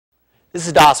This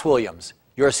is Das Williams,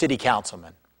 your city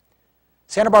councilman.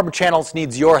 Santa Barbara Channels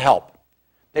needs your help.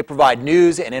 They provide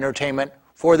news and entertainment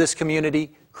for this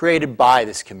community, created by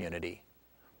this community.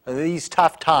 In these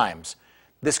tough times,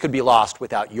 this could be lost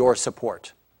without your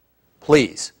support.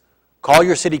 Please, call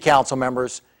your city council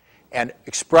members and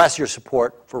express your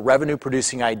support for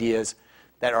revenue-producing ideas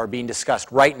that are being discussed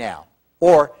right now.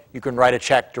 Or you can write a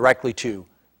check directly to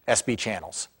SB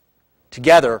Channels.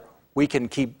 Together, we can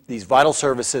keep these vital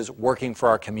services working for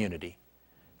our community.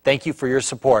 Thank you for your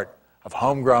support of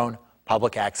homegrown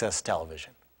public access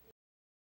television.